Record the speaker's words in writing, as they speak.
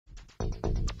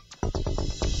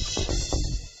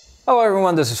Hello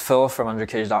everyone, this is Phil from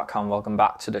underKG.com. Welcome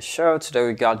back to the show. Today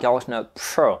we got Galaxy Note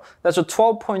Pro. That's a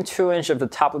 12.2 inch of the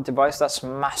tablet device. That's a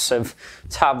massive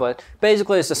tablet.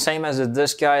 Basically, it's the same as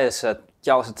this guy. It's a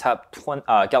Galaxy Note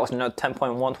 10.1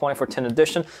 2014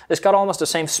 edition. It's got almost the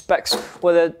same specs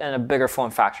with it and a bigger form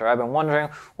factor. I've been wondering,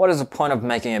 what is the point of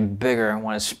making it bigger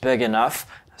when it's big enough?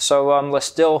 So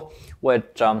let's deal with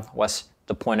what's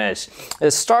the point is.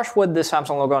 It starts with the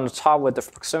Samsung logo on the top with the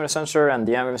proximity sensor and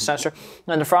the ambient sensor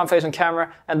and the front-facing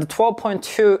camera and the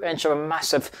 12.2 inch of a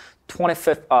massive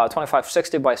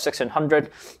 2560 by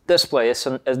 1600 display.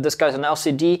 This guy's an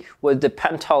LCD with the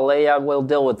pen-tile layout. We'll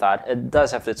deal with that. It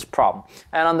does have its problem.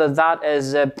 And under that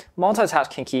is a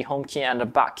multitasking key, home key, and a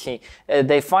back key.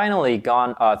 They finally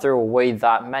threw away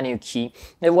that menu key.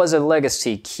 It was a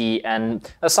legacy key,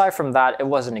 and aside from that, it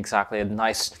wasn't exactly a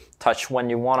nice touch when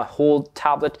you want to hold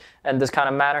tablet in this kind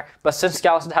of manner. But since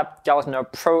Galaxy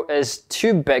Note Pro is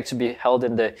too big to be held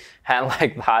in the hand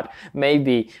like that,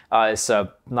 maybe it's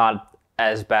not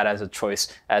as bad as a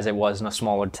choice as it was in a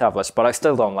smaller tablet. But I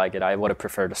still don't like it. I would have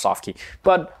preferred a soft key.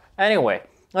 But anyway,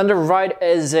 on the right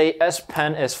is a S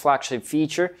Pen, its flagship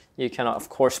feature. You can of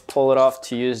course pull it off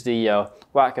to use the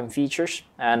Wacom features,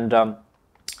 and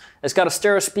it's got a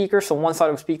stereo speaker, so one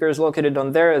side of the speaker is located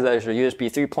on there. There's a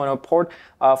USB 3.0 port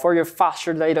for your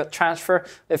faster data transfer.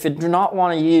 If you do not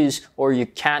want to use, or you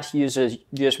can't use a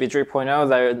USB 3.0,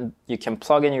 then you can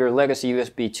plug in your legacy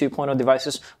USB 2.0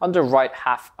 devices on the right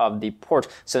half of the port,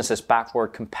 since it's backward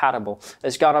compatible.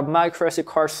 It's got a micro SD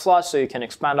card slot, so you can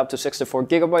expand up to 64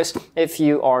 gigabytes if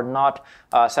you are not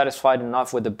satisfied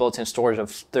enough with the built-in storage of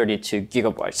 32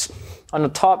 gigabytes. On the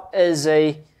top is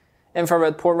a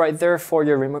infrared port right there for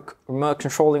your remote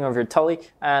controlling of your telly,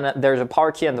 and there's a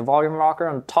power key and the volume rocker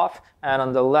on the top, and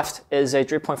on the left is a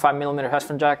 3.5mm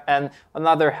headphone jack, and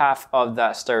another half of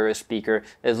that stereo speaker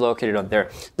is located on there.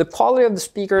 The quality of the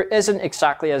speaker isn't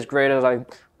exactly as great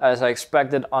as I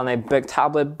expected on a big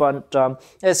tablet, but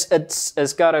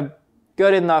it's got a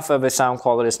good enough of a sound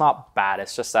quality. It's not bad,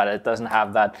 it's just that it doesn't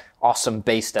have that awesome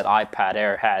bass that iPad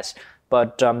Air has.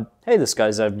 But hey, this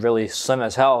guy's really slim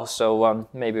as hell, so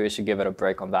maybe we should give it a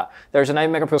break on that. There's an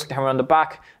 8-megapixel camera on the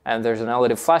back, and there's an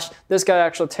LED flash. This guy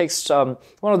actually takes one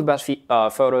of the best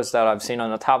photos that I've seen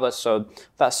on a tablet, so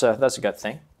that's a good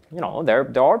thing. You know, there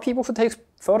are people who take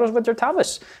photos with their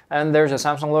tablets. And there's a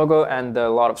Samsung logo and a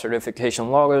lot of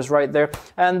certification logos right there.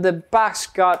 And the back's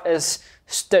got is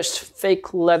stitched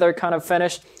fake leather kind of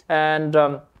finish, and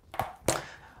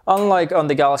unlike on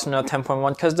the Galaxy Note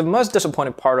 10.1, because the most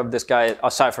disappointing part of this guy,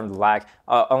 aside from the lag,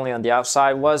 only on the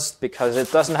outside, was because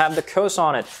it doesn't have the coats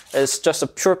on it. It's just a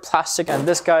pure plastic, and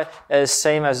this guy is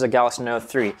same as the Galaxy Note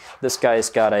 3. This guy's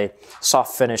got a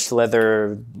soft finish,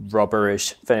 leather,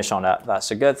 rubberish finish on that.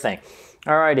 That's a good thing.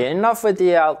 Alrighty, enough with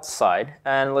the outside,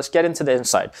 and let's get into the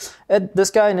inside. This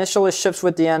guy initially ships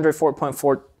with the Android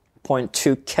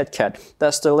 4.4.2 KitKat.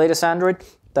 That's the latest Android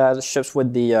that ships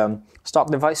with the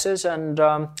stock devices, and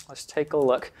let's take a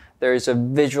look. There's a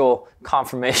visual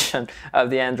confirmation of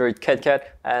the Android KitKat,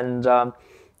 and a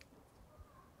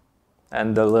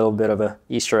little bit of a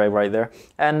Easter egg right there.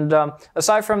 And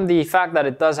aside from the fact that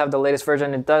it does have the latest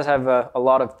version, it does have a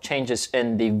lot of changes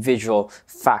in the visual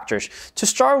factors. To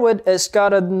start with, it's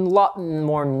got a lot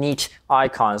more neat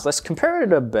icons. Let's compare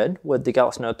it a bit with the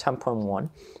Galaxy Note 10.1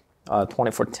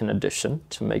 2014 edition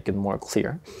to make it more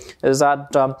clear. Is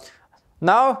that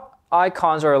now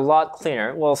icons are a lot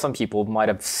cleaner. Well, some people might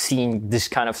have seen this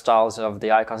kind of styles of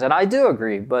the icons, and I do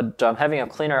agree, but having a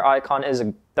cleaner icon is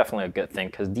definitely a good thing,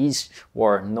 because these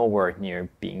were nowhere near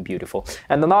being beautiful.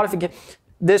 And the notification,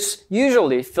 this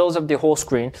usually fills up the whole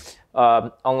screen,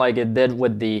 unlike it did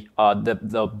with the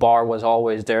bar was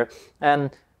always there. And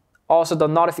also the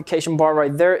notification bar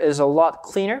right there is a lot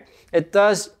cleaner. It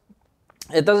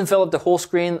doesn't fill up the whole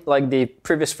screen like the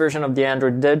previous version of the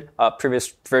Android did,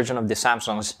 previous version of the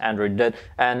Samsung's Android did,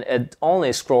 and it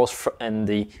only scrolls in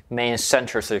the main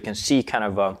center, so you can see kind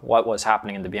of what was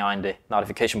happening behind the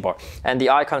notification bar. And the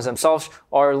icons themselves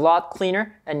are a lot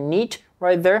cleaner and neat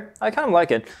right there. I kind of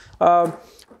like it.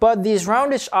 But these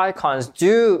roundish icons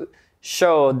do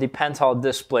show the pen-tile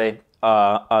display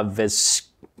of its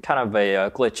kind of a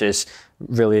glitch is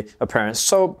really apparent.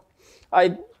 So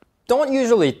I don't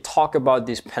usually talk about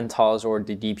these pen tiles or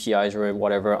the DPIs or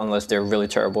whatever unless they're really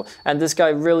terrible, and this guy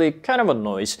really kind of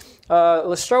annoys.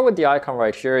 Let's start with the icon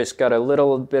right here. It's got a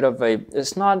little bit of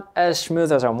it's not as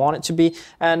smooth as I want it to be,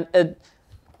 and it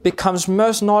becomes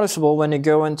most noticeable when you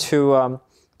go into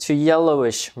to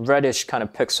yellowish, reddish kind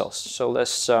of pixels. So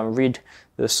let's read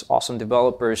this awesome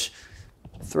developer's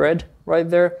thread right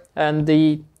there, and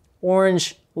the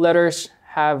orange letters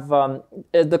have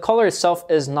the color itself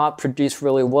is not produced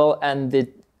really well, and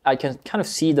I can kind of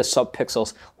see the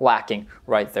subpixels lacking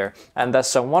right there. And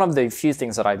that's one of the few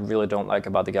things that I really don't like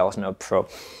about the Galaxy Note Pro.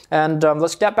 And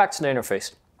let's get back to the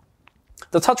interface.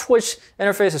 The TouchWiz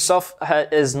interface itself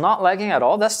is not lagging at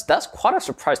all. That's quite a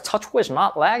surprise. TouchWiz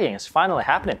not lagging. It's finally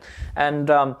happening.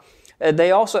 And they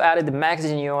also added the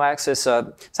magazine UI access.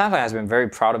 Samsung has been very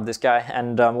proud of this guy.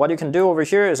 And what you can do over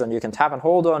here is you can tap and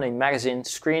hold on a magazine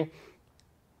screen.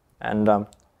 And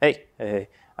hey.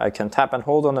 I can tap and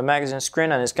hold on the magazine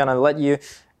screen, and it's going to let you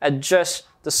adjust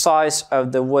the size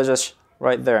of the widgets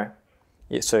right there.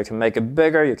 So you can make it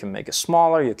bigger, you can make it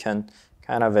smaller, you can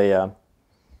kind of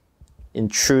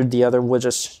intrude the other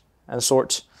widgets and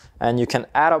sorts, and you can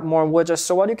add up more widgets.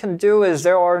 So what you can do is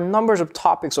there are numbers of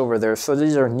topics over there. So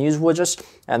these are news widgets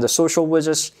and the social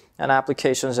widgets and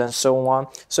applications and so on.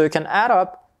 So you can add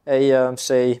up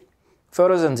say,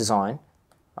 photos and design.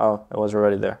 Oh, it was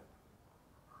already there.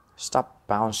 Stop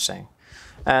bouncing.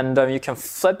 And you can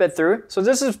flip it through. So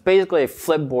this is basically a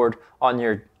flipboard on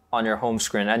your home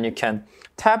screen, and you can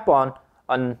tap on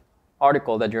an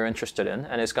article that you're interested in,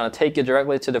 and it's going to take you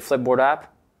directly to the Flipboard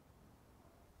app.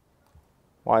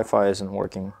 Wi-Fi isn't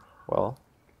working well.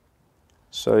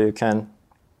 So it's going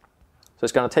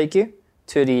to take you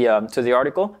to the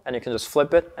article, and you can just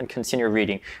flip it and continue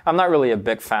reading. I'm not really a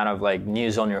big fan of like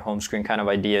news on your home screen kind of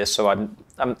ideas, so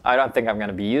I don't think I'm going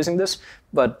to be using this.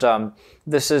 But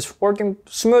this is working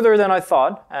smoother than I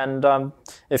thought, and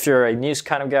if you're a news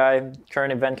kind of guy,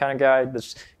 current event kind of guy,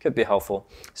 this could be helpful.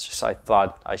 It's just I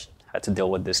thought I had to deal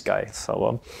with this guy.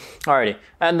 So alrighty,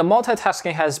 and the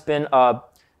multitasking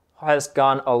has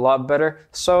gone a lot better.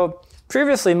 So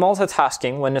previously,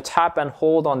 multitasking, when you tap and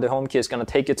hold on the home key, is going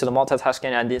to take you to the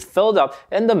multitasking, and it filled up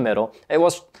in the middle. It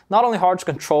was not only hard to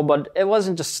control, but it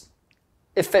wasn't just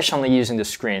efficiently using the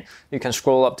screen. You can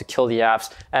scroll up to kill the apps,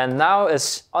 and now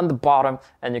it's on the bottom,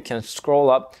 and you can scroll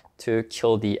up to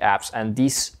kill the apps. And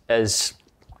this is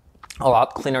a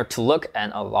lot cleaner to look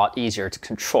and a lot easier to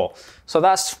control. So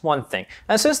that's one thing.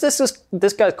 And since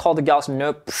this guy is called the Galaxy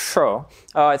Note Pro,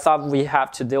 I thought we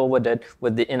have to deal with it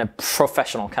in a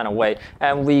professional kind of way.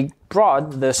 And we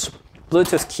brought this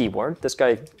Bluetooth keyboard. This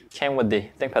guy came with the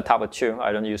ThinkPad Tablet 2.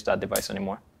 I don't use that device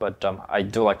anymore, but I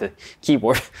do like the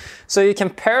keyboard. So you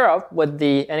can pair up with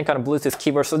any kind of Bluetooth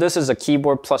keyboard. So this is a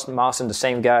keyboard plus mouse in the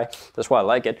same guy. That's why I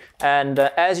like it. And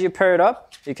as you pair it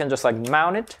up, you can just like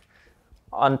mount it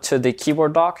onto the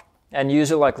keyboard dock and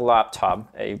use it like a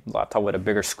laptop with a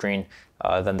bigger screen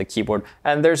than the keyboard.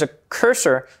 And there's a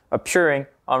cursor appearing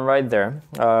on right there.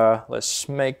 Let's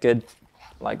make it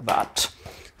like that.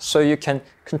 So you can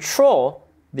control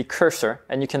the cursor,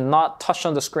 and you cannot touch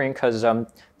on the screen because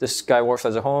this guy works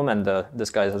as a home and this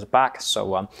guy is as a back.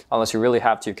 So unless you really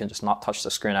have to, you can just not touch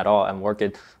the screen at all and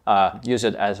use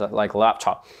it as like a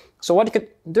laptop. So what you could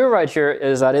do right here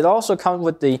is that it also comes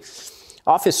with the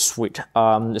Office suite.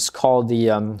 It's called the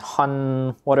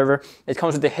Hun whatever. It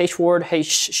comes with the H-Word,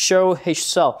 H-Show,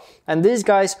 H-Cell. And these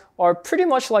guys are pretty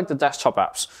much like the desktop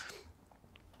apps.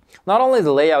 Not only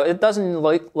the layout, it doesn't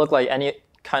look like any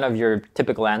kind of your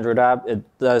typical Android app. It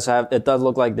does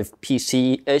look like the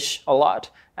PC-ish a lot.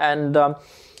 And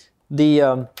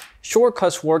the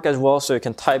shortcuts work as well, so you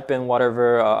can type in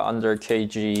whatever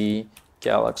underKG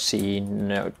Galaxy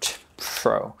Note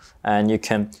Pro. And you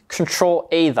can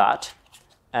Control-A that,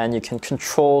 and you can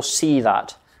Control-C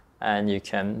that, and you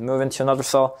can move into another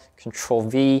cell,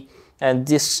 Control-V, and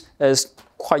this is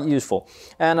quite useful.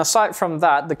 And aside from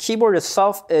that, the keyboard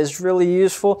itself is really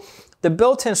useful. The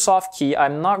built-in soft key,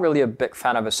 I'm not really a big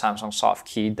fan of a Samsung soft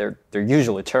key. They're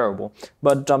usually terrible,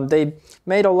 but they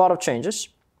made a lot of changes.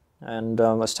 And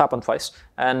let's tap on twice.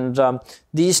 And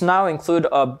these now include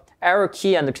a arrow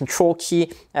key and the control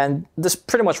key, and this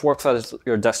pretty much works as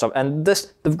your desktop. And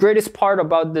the greatest part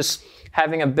about this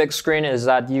having a big screen is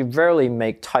that you rarely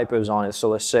make typos on it. So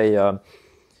let's say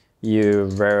you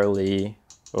rarely,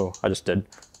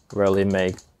 rarely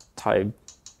make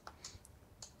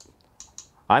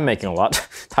I'm making a lot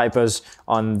typos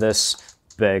on this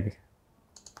big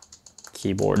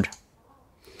keyboard.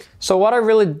 So what I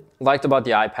really liked about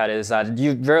the iPad is that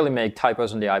you rarely make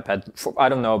typos on the iPad. I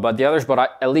don't know about the others,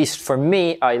 but at least for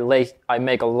me, I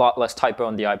make a lot less typo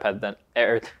on the iPad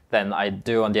than I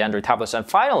do on the Android tablets. And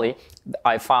finally,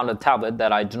 I found a tablet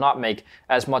that I do not make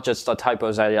as much as the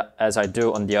typos as I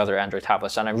do on the other Android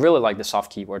tablets. And I really like the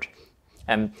soft keyboard.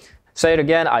 And say it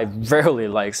again, I rarely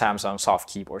like Samsung soft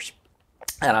keyboards.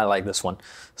 And I like this one.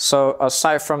 So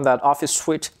aside from that Office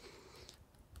suite,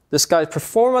 this guy's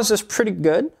performance is pretty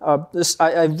good.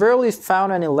 I rarely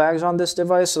found any lags on this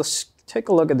device. Let's take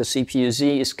a look at the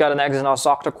CPU-Z. It's got an Exynos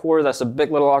octa-core. That's a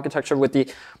big little architecture with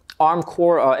the ARM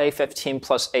core A15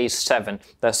 plus A7.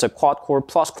 That's a quad-core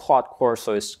plus quad-core,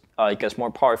 so it's it gets more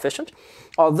power efficient.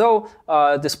 Although,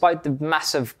 despite the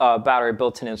massive battery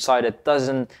built in inside, it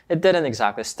didn't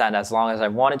exactly stand as long as I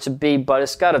want it to be, but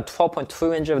it's got a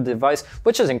 12.2 inch of device,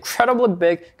 which is incredibly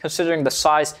big considering the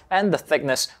size and the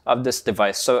thickness of this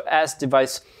device. So as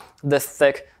device this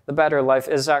thick, the battery life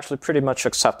is actually pretty much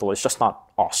acceptable. It's just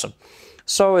not awesome.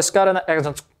 So it's got an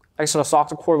Exynos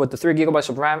octa-core with the 3 GB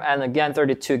of RAM and again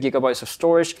 32 GB of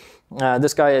storage.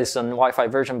 This guy is an Wi-Fi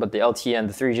version, but the LTE and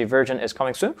the 3G version is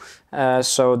coming soon.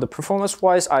 So the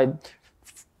performance-wise,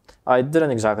 I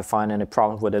didn't exactly find any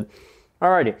problems with it.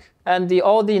 Alrighty, and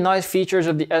all the nice features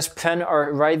of the S Pen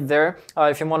are right there.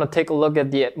 If you want to take a look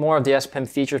at more of the S Pen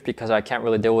features, because I can't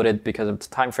really deal with it because of the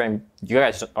time frame, you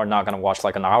guys are not going to watch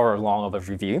like an hour long of a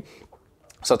review.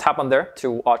 So tap on there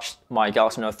to watch my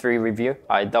Galaxy Note 3 review.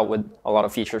 I dealt with a lot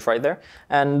of features right there.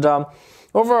 And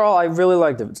overall, I really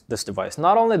like this device.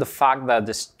 Not only the fact that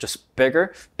it's just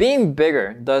bigger, being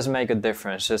bigger does make a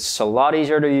difference. It's a lot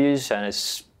easier to use and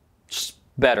it's just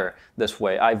better this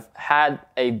way. I've had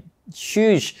a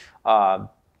huge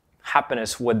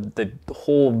happiness with the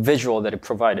whole visual that it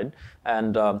provided.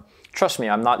 And trust me,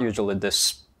 I'm not usually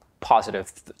this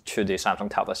positive to the Samsung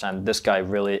tablets, and this guy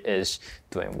really is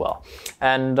doing well.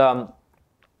 And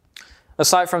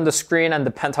aside from the screen and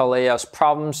the penta layouts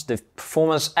problems, the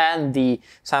performance and the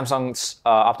Samsung's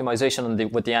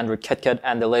optimization with the Android KitKat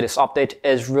and the latest update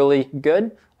is really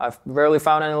good. I've rarely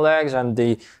found any lags, and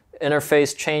the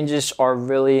interface changes are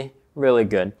really, really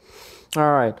good.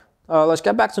 All right. Let's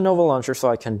get back to Nova Launcher so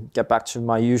I can get back to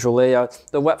my usual layout.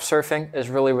 The web surfing is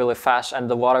really, really fast, and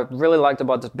what I really liked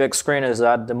about this big screen is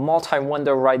that the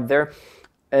multi-window right there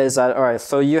is that, all right,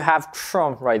 so you have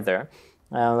Chrome right there.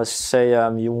 And let's say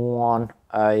you want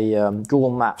a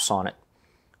Google Maps on it.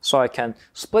 So I can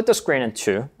split the screen in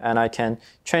two, and I can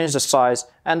change the size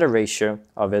and the ratio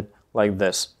of it like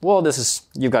this. Well, this is,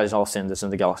 you guys all seen this in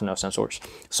the Galaxy Note sensors.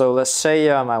 So let's say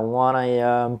I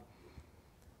want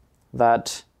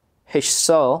that H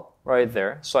cell right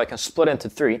there, so I can split into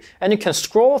 3, and you can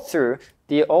scroll through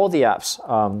all the apps.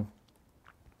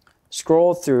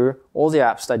 Scroll through all the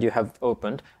apps that you have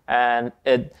opened, and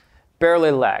it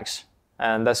barely lags,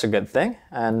 and that's a good thing.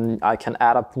 And I can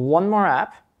add up one more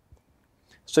app,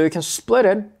 so you can split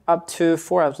it up to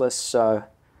 4 apps. Let's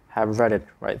have Reddit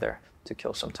right there to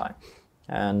kill some time,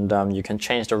 and you can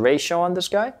change the ratio on this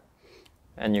guy,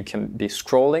 and you can be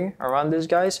scrolling around these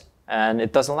guys, and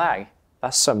it doesn't lag.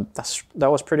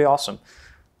 That was pretty awesome.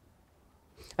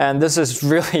 And this is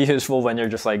really useful when you're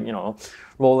just like, you know,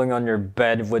 rolling on your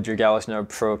bed with your Galaxy Note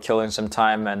Pro, killing some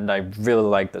time, and I really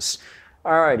like this.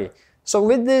 Alrighty, so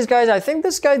with these guys, I think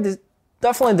this guy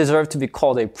definitely deserves to be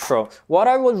called a Pro. What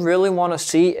I would really want to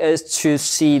see is to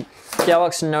see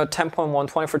Galaxy Note 10.1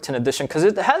 2014 edition, because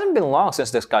it hasn't been long since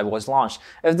this guy was launched.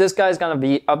 If this guy is going to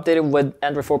be updated with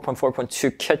Android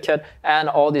 4.4.2 KitKat and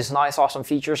all these nice, awesome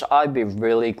features, I'd be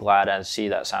really glad and see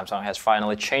that Samsung has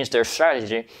finally changed their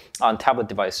strategy on tablet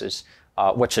devices,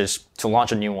 which is to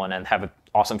launch a new one and have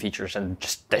awesome features and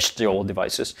just ditch the old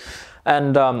devices.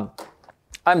 And I'm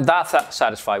that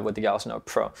satisfied with the Galaxy Note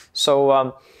Pro.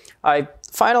 So I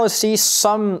finally see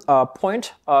some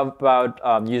point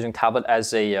about using tablet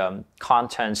as a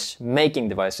content making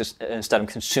device instead of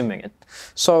consuming it.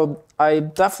 So I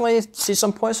definitely see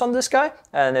some points on this guy,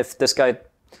 and if this guy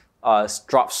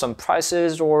drops some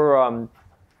prices or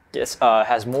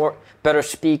has better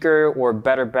speaker or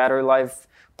better battery life,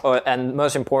 and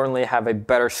most importantly have a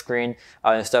better screen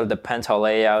instead of the penta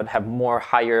layout, have more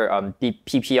higher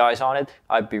PPIs on it,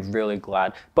 I'd be really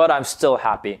glad. But I'm still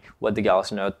happy with the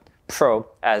Galaxy Note Pro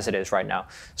as it is right now.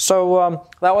 So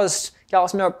that was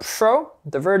Galaxy Note Pro.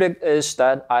 The verdict is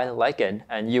that I like it,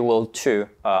 and you will too,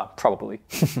 probably.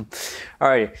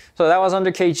 Alrighty, so that was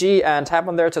underKG, and tap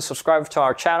on there to subscribe to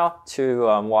our channel to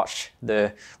watch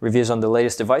the reviews on the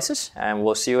latest devices, and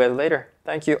we'll see you later.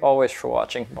 Thank you always for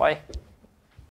watching. Bye.